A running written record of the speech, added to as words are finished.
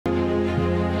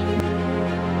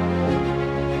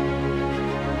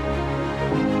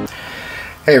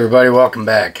Hey everybody, welcome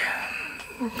back.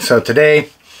 So today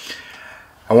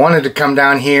I wanted to come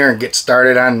down here and get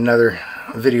started on another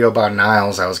video about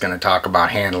Niles. I was going to talk about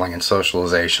handling and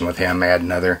socialization with him, add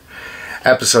another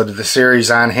episode to the series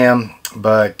on him,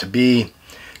 but to be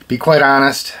quite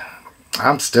honest,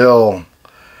 I'm still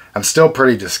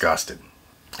pretty disgusted,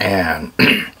 and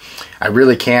I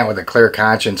really can't with a clear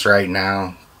conscience right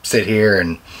now sit here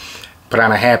and put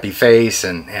on a happy face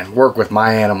and work with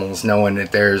my animals knowing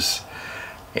that there's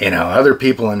other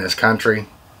people in this country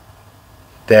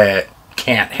that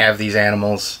can't have these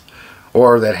animals,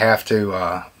 or that have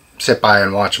to sit by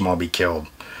and watch them all be killed.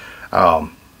 There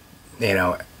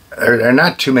are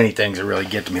not too many things that really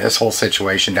get to me. This whole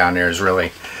situation down there is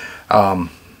really,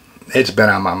 it's been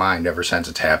on my mind ever since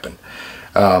it's happened.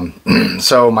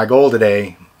 So my goal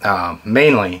today,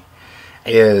 mainly,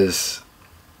 is,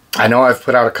 I know I've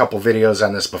put out a couple videos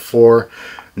on this before,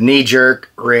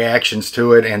 knee-jerk reactions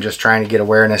to it and just trying to get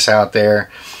awareness out there.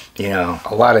 A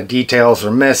lot of details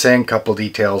were missing, a couple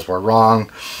details were wrong.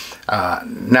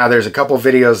 Now there's a couple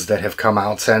videos that have come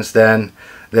out since then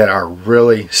that are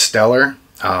really stellar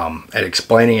at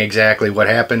explaining exactly what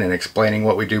happened and explaining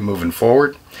what we do moving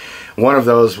forward. One of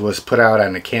those was put out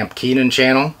on the Camp Keenan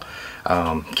channel.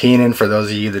 Keenan, for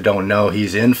those of you that don't know,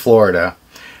 he's in Florida.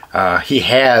 He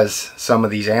has some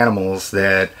of these animals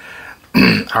that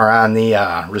are on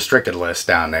the restricted list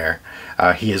down there.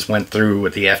 He has went through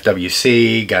with the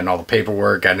FWC, gotten all the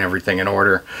paperwork, gotten everything in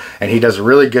order, and he does a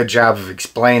really good job of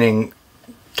explaining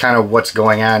kind of what's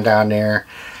going on down there,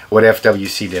 what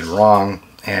FWC did wrong,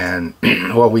 and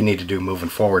what we need to do moving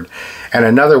forward. And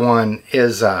another one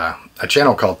is a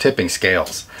channel called Tipping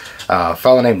Scales. A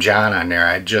fellow named John on there,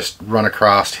 I just run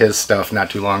across his stuff not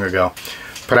too long ago.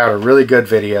 Put out a really good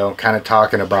video kind of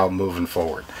talking about moving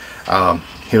forward.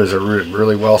 He was a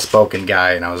really well-spoken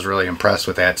guy, and I was really impressed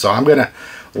with that. So I'm going to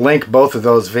link both of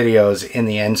those videos in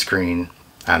the end screen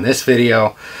on this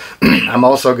video. I'm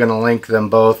also going to link them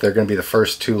both. They're going to be the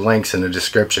first two links in the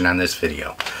description on this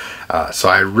video. So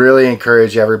I really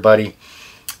encourage everybody,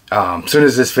 as soon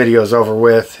as this video is over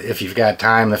with, if you've got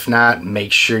time, if not,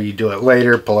 make sure you do it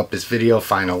later. Pull up this video,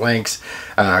 find the links,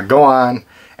 go on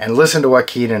and listen to what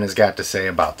Keenan has got to say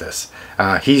about this.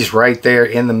 He's right there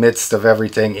in the midst of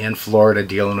everything in Florida,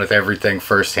 dealing with everything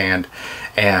firsthand,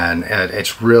 and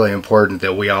it's really important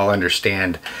that we all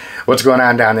understand what's going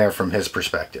on down there from his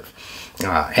perspective.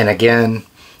 And again,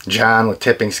 John with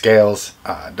Tipping Scales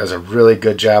does a really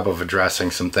good job of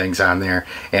addressing some things on there,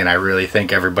 and I really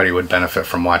think everybody would benefit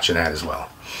from watching that as well.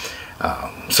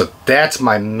 So that's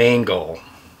my main goal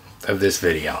of this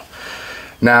video.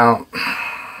 Now,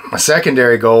 my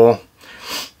secondary goal,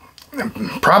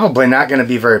 probably not going to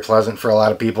be very pleasant for a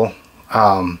lot of people.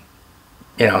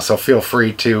 So feel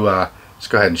free to just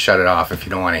go ahead and shut it off if you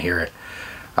don't want to hear it.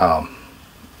 The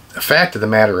fact of the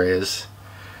matter is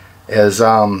this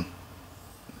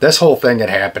whole thing that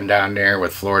happened down there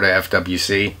with Florida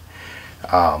FWC,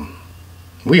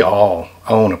 we all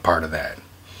own a part of that.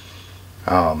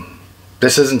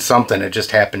 This isn't something that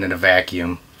just happened in a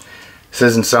vacuum. This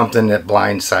isn't something that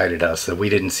blindsided us, that we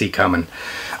didn't see coming.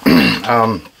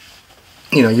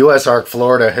 U.S. Ark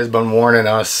Florida has been warning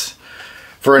us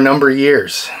for a number of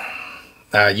years.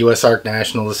 U.S. Ark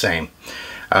National the same.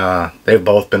 They've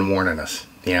both been warning us.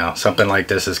 Something like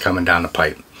this is coming down the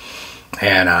pipe.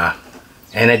 And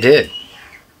it did.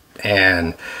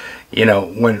 And,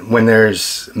 when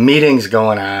there's meetings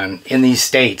going on in these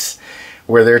states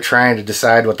where they're trying to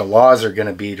decide what the laws are going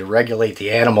to be to regulate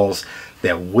the animals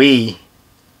that we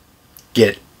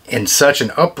get in such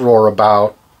an uproar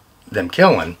about them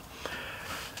killing,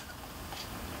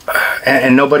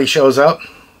 and nobody shows up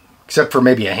except for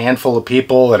maybe a handful of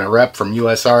people and a rep from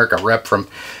U.S. Ark, a rep from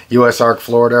U.S. Ark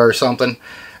Florida or something,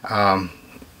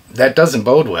 that doesn't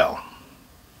bode well,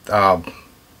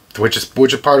 which is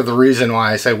part of the reason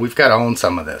why I say we've got to own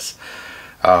some of this.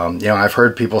 I've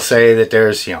heard people say that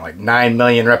there's, like 9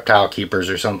 million reptile keepers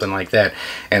or something like that.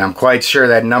 And I'm quite sure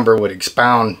that number would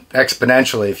expound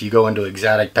exponentially if you go into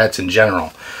exotic pets in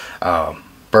general.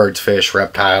 Birds, fish,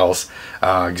 reptiles,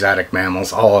 exotic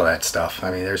mammals, all of that stuff. I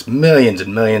mean, there's millions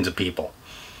and millions of people.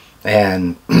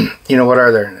 And, what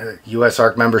are there? U.S.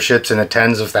 Ark memberships in the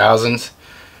tens of thousands?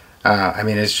 I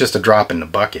mean, it's just a drop in the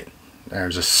bucket.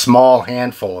 There's a small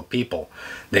handful of people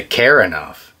that care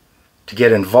enough to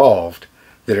get involved,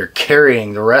 that are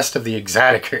carrying the rest of the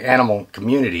exotic animal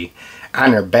community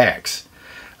on their backs.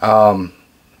 That's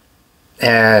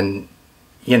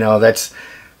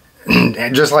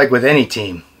just like with any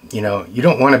team. You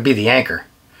don't want to be the anchor.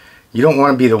 You don't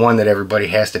want to be the one that everybody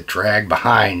has to drag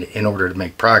behind in order to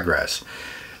make progress.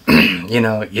 You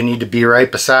know, you need to be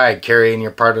right beside carrying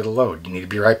your part of the load. You need to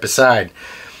be right beside,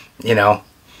 you know,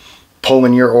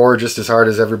 pulling your oar just as hard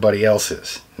as everybody else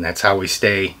is. And that's how we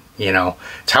stay, you know,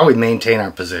 it's how we maintain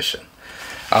our position.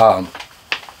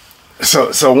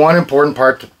 So one important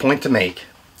point to make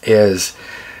is,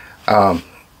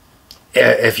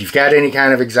 if you've got any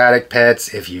kind of exotic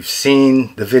pets, if you've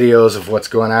seen the videos of what's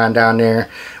going on down there,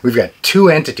 we've got two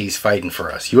entities fighting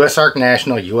for us. US Ark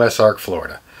National, US Ark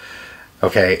Florida.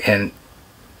 Okay, and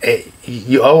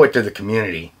you owe it to the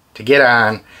community to get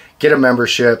on, get a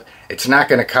membership. It's not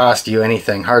going to cost you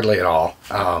anything, hardly at all.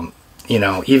 You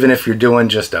know, even if you're doing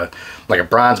just like a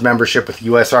bronze membership with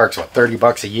US Arks, what,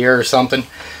 $30 a year or something?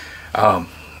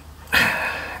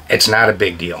 It's not a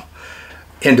big deal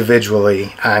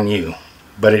individually on you,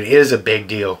 but it is a big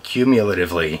deal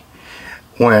cumulatively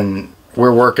when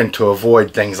we're working to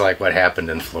avoid things like what happened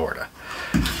in Florida.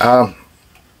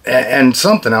 And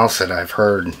something else that I've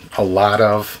heard a lot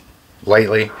of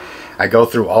lately, I go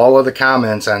through all of the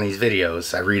comments on these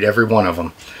videos. I read every one of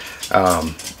them.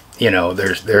 You know,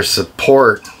 there's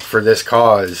support for this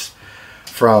cause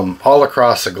from all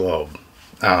across the globe.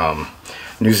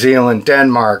 New Zealand,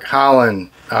 Denmark, Holland,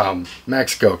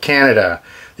 Mexico, Canada,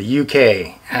 the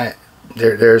UK.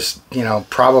 There's, you know,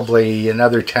 probably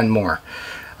another 10 more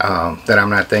that I'm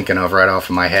not thinking of right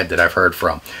off of my head that I've heard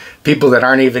from. People that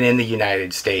aren't even in the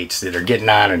United States that are getting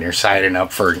on and they're signing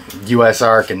up for US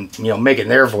Ark and, you know, making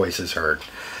their voices heard.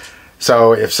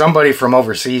 So if somebody from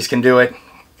overseas can do it,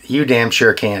 you damn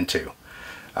sure can too.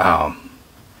 Now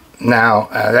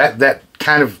that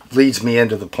kind of leads me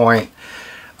into the point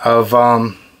of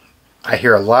I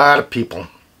hear a lot of people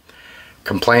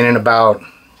complaining about,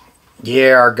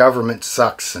 yeah, our government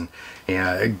sucks, and, you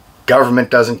know, the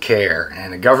government doesn't care,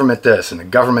 and the government this and the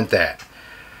government that.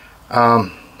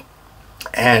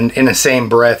 And in the same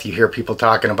breath, you hear people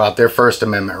talking about their First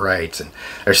Amendment rights and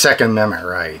their Second Amendment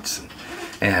rights,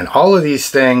 and all of these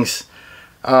things.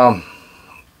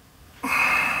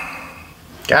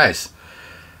 Guys,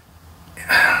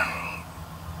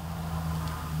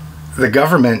 the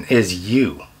government is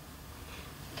you.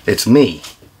 It's me.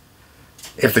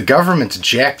 If the government's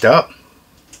jacked up,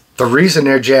 the reason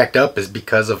they're jacked up is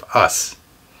because of us.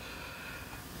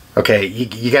 Okay,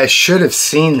 you guys should have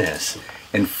seen this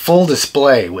in full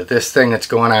display with this thing that's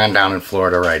going on down in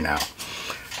Florida right now.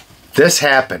 This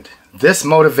happened. This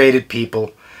motivated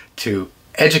people to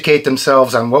educate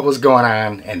themselves on what was going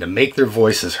on and to make their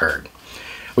voices heard.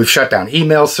 We've shut down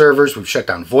email servers. We've shut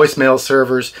down voicemail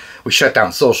servers. We shut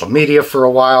down social media for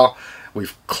a while.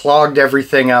 We've clogged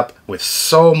everything up with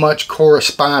so much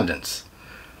correspondence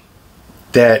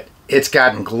that it's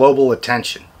gotten global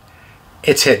attention.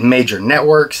 It's hit major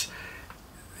networks.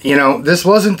 You know, this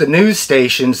wasn't the news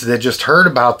stations that just heard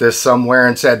about this somewhere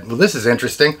and said, well, this is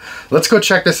interesting. Let's go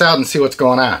check this out and see what's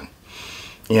going on.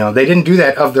 You know, they didn't do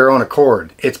that of their own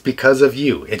accord. It's because of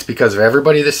you. It's because of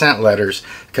everybody that sent letters,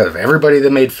 because of everybody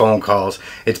that made phone calls.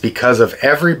 It's because of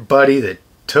everybody that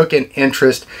took an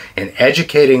interest in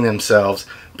educating themselves,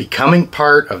 becoming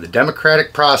part of the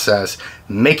democratic process,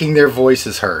 making their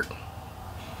voices heard.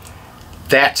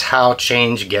 That's how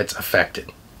change gets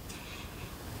affected.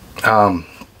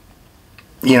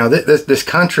 You know, this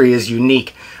country is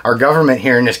unique. Our government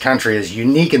here in this country is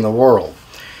unique in the world.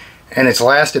 And it's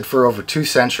lasted for over 2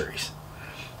 centuries.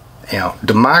 You know,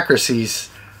 democracies,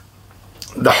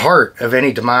 the heart of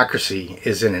any democracy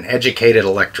is in an educated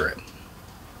electorate.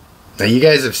 Now, you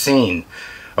guys have seen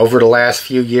over the last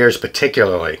few years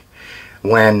particularly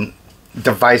when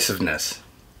divisiveness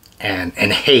and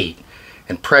hate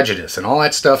and prejudice and all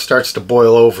that stuff starts to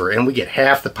boil over, and we get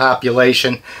half the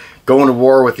population going to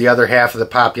war with the other half of the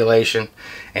population,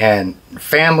 and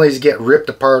families get ripped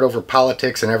apart over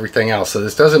politics and everything else. So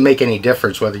this doesn't make any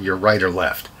difference whether you're right or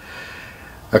left.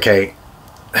 Okay,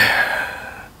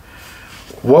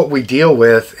 what we deal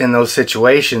with in those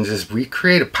situations is we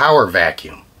create a power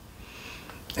vacuum.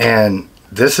 And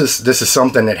this is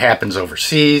something that happens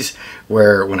overseas,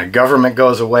 where when a government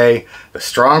goes away, the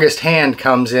strongest hand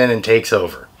comes in and takes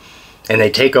over. And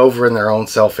they take over in their own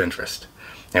self-interest.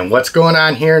 And what's going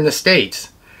on here in the States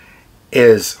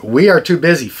is we are too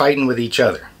busy fighting with each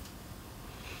other.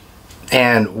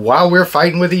 And while we're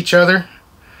fighting with each other,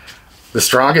 the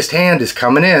strongest hand is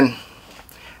coming in.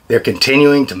 They're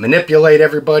continuing to manipulate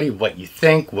everybody, what you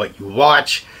think, what you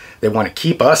watch. They want to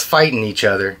keep us fighting each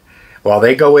other while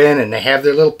they go in and they have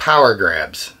their little power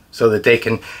grabs so that they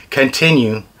can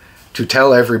continue to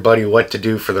tell everybody what to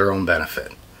do for their own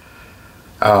benefit.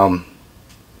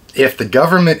 If the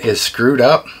government is screwed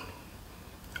up,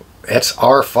 it's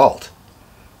our fault.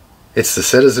 It's the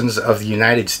citizens of the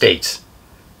United States.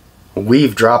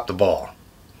 We've dropped the ball.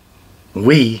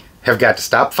 We have got to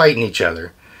stop fighting each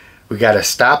other. We got to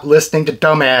stop listening to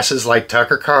dumbasses like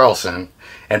Tucker Carlson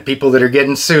and people that are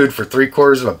getting sued for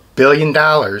 $750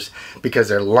 million because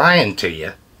they're lying to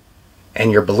you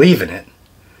and you're believing it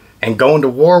and going to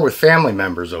war with family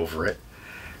members over it.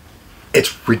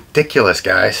 It's ridiculous,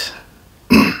 guys.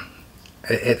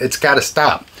 It's got to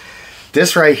stop.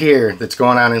 This right here that's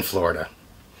going on in Florida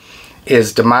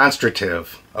is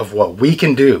demonstrative of what we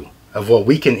can do, of what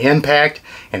we can impact,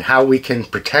 and how we can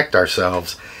protect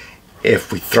ourselves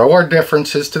if we throw our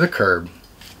differences to the curb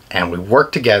and we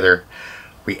work together,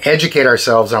 we educate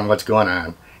ourselves on what's going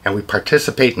on, and we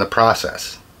participate in the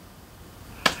process.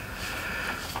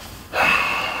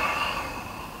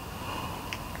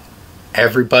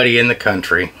 Everybody in the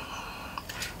country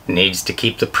needs to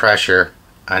keep the pressure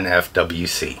on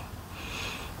FWC.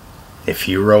 If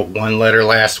you wrote one letter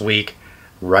last week,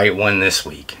 write one this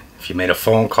week. If you made a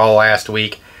phone call last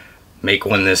week, make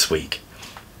one this week.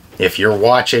 If you're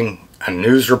watching a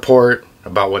news report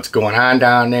about what's going on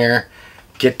down there,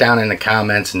 get down in the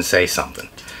comments and say something.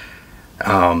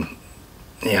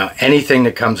 You know, anything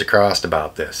that comes across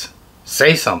about this,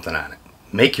 say something on it.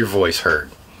 Make your voice heard.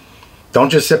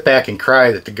 Don't just sit back and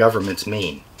cry that the government's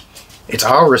mean. It's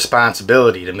our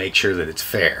responsibility to make sure that it's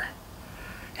fair.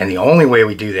 And the only way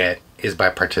we do that is by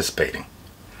participating.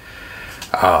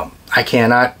 I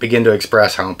cannot begin to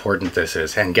express how important this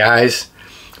is. And guys,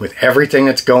 with everything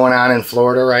that's going on in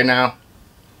Florida right now,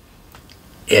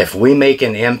 if we make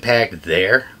an impact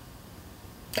there,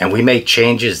 and we make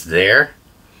changes there,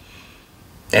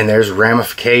 and there's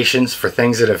ramifications for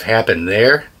things that have happened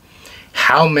there,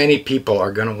 how many people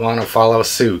are going to want to follow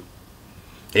suit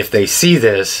if they see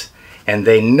this and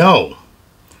they know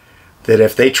that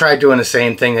if they try doing the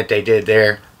same thing that they did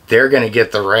there, they're going to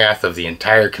get the wrath of the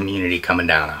entire community coming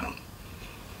down on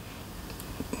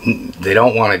them. They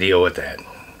don't want to deal with that.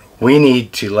 We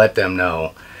need to let them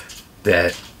know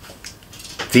that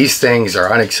these things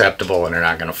are unacceptable and they're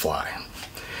not going to fly.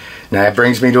 Now that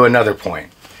brings me to another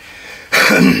point.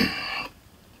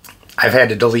 I've had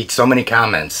to delete so many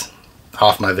comments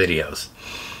off my videos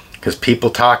because people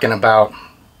talking about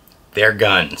their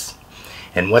guns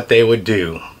and what they would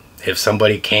do if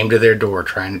somebody came to their door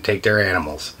trying to take their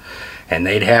animals and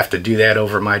they'd have to do that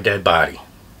over my dead body.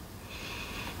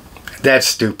 That's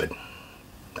stupid.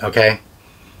 Okay?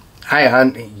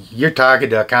 You're talking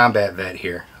to a combat vet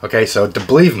here. Okay, so to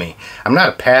believe me, I'm not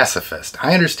a pacifist.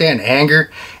 I understand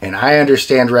anger and I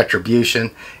understand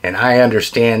retribution and I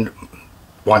understand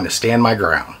wanting to stand my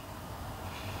ground.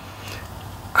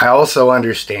 I also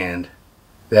understand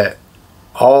that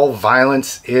all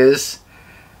violence is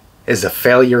a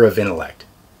failure of intellect.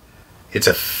 It's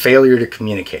a failure to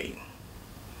communicate.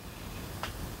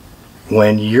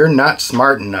 When you're not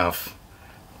smart enough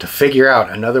to figure out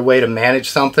another way to manage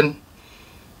something,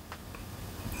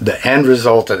 the end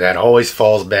result of that always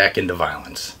falls back into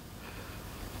violence.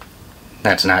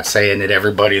 That's not saying that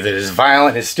everybody that is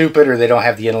violent is stupid or they don't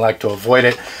have the intellect to avoid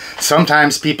it.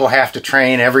 Sometimes people have to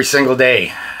train every single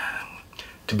day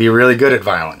to be really good at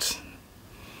violence.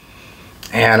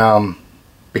 And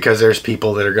because there's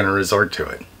people that are going to resort to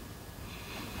it.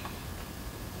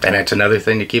 And that's another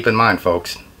thing to keep in mind,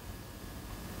 folks.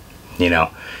 You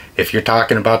know, if you're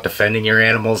talking about defending your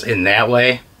animals in that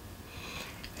way,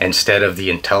 instead of the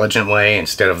intelligent way,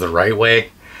 instead of the right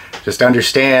way, just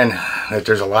understand that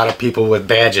there's a lot of people with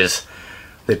badges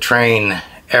that train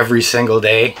every single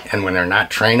day, and when they're not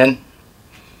training,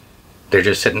 they're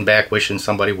just sitting back wishing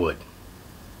somebody would.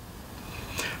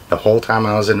 The whole time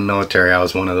I was in the military, I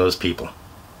was one of those people.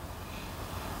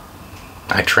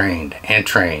 I trained and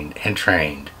trained and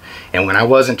trained. And when I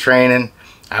wasn't training,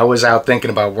 I was out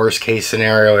thinking about worst case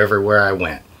scenario everywhere I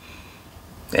went.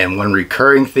 And one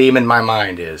recurring theme in my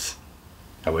mind is,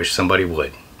 I wish somebody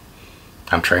would.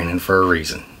 I'm training for a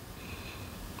reason.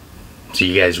 So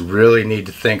you guys really need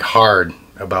to think hard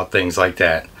about things like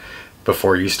that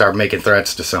before you start making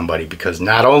threats to somebody, because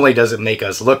not only does it make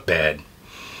us look bad,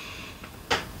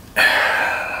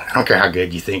 I don't care how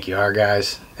good you think you are,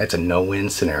 guys, that's a no-win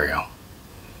scenario.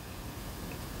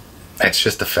 That's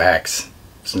just the facts.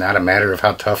 It's not a matter of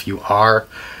how tough you are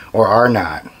or are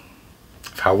not.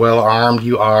 Of how well armed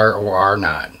you are or are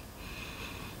not.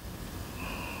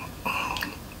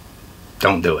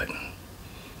 Don't do it.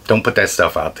 Don't put that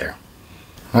stuff out there.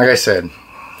 Like I said,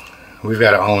 we've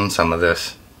got to own some of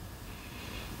this.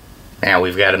 And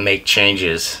we've got to make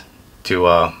changes to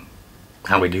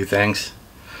how we do things,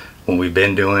 what we've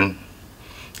been doing,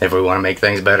 if we want to make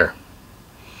things better.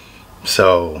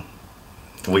 So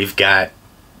we've got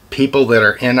people that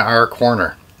are in our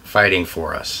corner fighting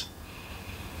for us.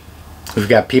 We've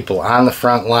got people on the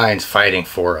front lines fighting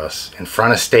for us, in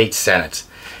front of state senates,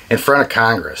 in front of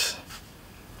Congress.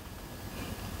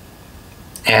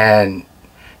 And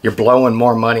you're blowing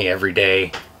more money every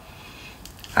day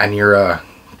on your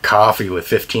coffee with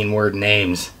 15-word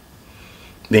names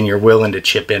than you're willing to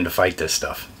chip in to fight this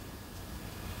stuff.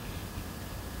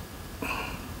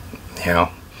 You know,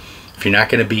 if you're not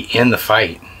going to be in the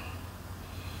fight,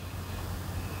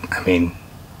 I mean,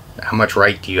 how much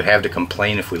right do you have to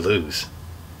complain if we lose?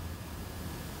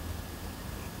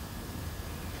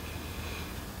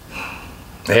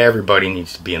 Everybody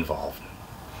needs to be involved.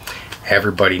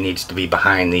 Everybody needs to be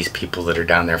behind these people that are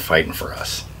down there fighting for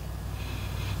us.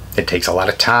 It takes a lot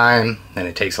of time and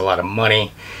it takes a lot of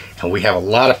money, and we have a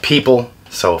lot of people,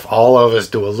 so if all of us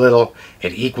do a little,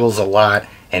 it equals a lot,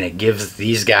 and it gives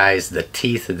these guys the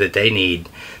teeth that they need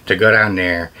to go down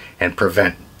there and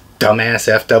prevent dumbass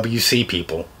FWC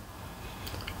people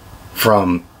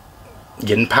from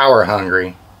getting power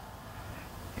hungry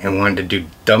and wanting to do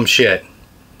dumb shit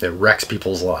that wrecks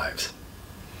people's lives.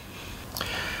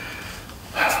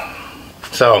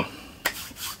 So,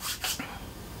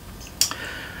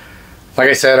 like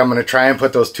I said, I'm going to try and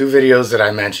put those 2 videos that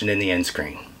I mentioned in the end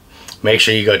screen. Make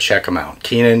sure you go check them out.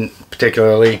 Keenan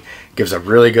particularly gives a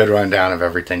really good rundown of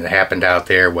everything that happened out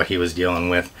there, what he was dealing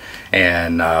with,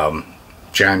 and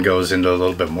John goes into a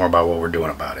little bit more about what we're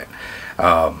doing about it.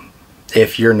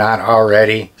 If you're not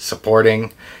already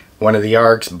supporting one of the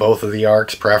ARCs, both of the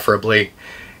ARCs preferably,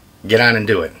 get on and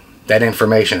do it. That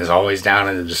information is always down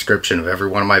in the description of every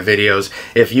one of my videos.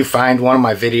 If you find one of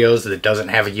my videos that doesn't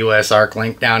have a US ARC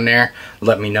link down there,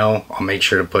 let me know. I'll make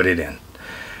sure to put it in.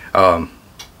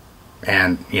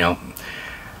 And, you know,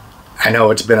 I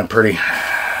know it's been a pretty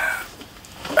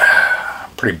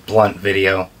blunt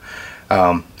video.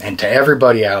 And to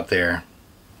everybody out there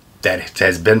that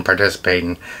has been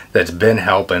participating, that's been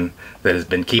helping, that has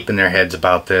been keeping their heads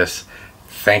about this,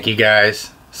 thank you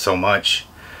guys so much.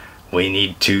 We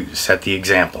need to set the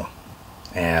example,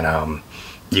 and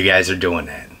you guys are doing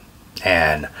that.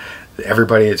 And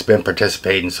everybody that's been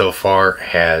participating so far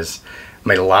has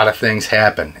made a lot of things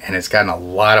happen, and it's gotten a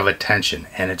lot of attention,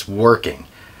 and it's working.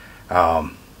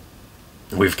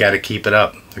 We've got to keep it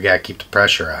up. We've got to keep the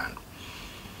pressure on.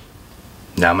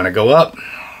 Now I'm going to go up.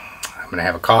 I'm going to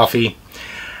have a coffee.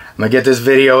 I'm going to get this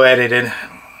video edited.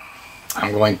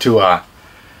 I'm going to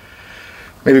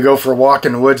maybe go for a walk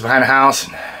in the woods behind the house.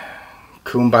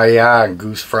 Kumbaya and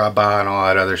goose fraba and all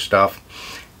that other stuff.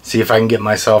 See if I can get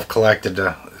myself collected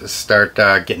to start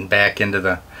getting back into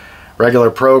the regular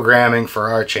programming for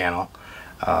our channel,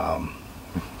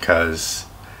 because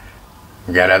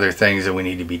we got other things that we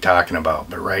need to be talking about.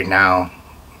 But right now,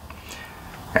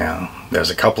 you know, there's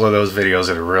a couple of those videos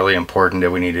that are really important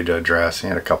that we needed to address,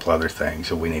 and a couple other things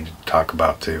that we need to talk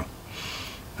about too.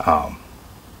 So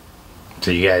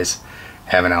you guys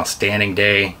have an outstanding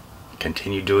day.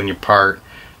 Continue doing your part,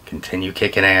 continue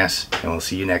kicking ass, and we'll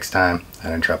see you next time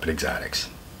on Intrepid Exotics.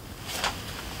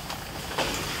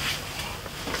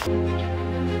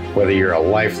 Whether you're a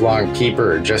lifelong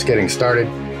keeper or just getting started,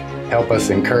 help us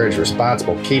encourage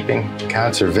responsible keeping,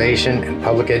 conservation, and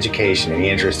public education in the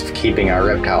interest of keeping our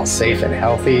reptiles safe and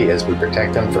healthy as we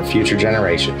protect them for future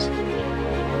generations.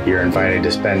 You're invited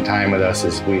to spend time with us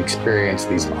as we experience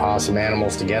these awesome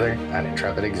animals together on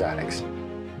Intrepid Exotics.